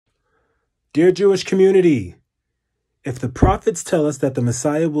Dear Jewish community, if the prophets tell us that the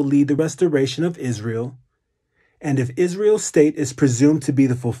Messiah will lead the restoration of Israel, and if Israel's state is presumed to be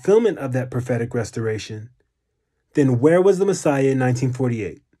the fulfillment of that prophetic restoration, then where was the Messiah in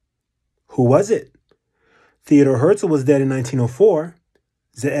 1948? Who was it? Theodore Herzl was dead in 1904.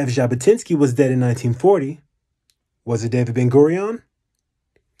 Ze'ev Jabotinsky was dead in 1940. Was it David Ben-Gurion?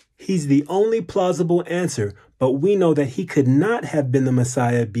 He's the only plausible answer, but we know that he could not have been the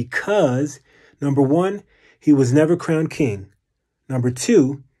Messiah because, number one, he was never crowned king. Number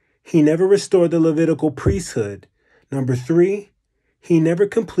two, he never restored the Levitical priesthood. Number three, he never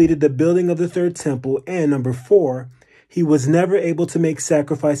completed the building of the third temple. And number four, he was never able to make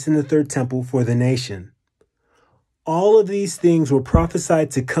sacrifice in the third temple for the nation. All of these things were prophesied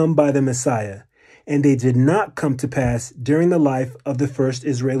to come by the Messiah, and they did not come to pass during the life of the first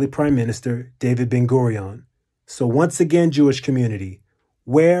Israeli Prime Minister, David Ben-Gurion. So once again, Jewish community,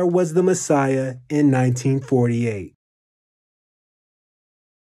 where was the Messiah in 1948?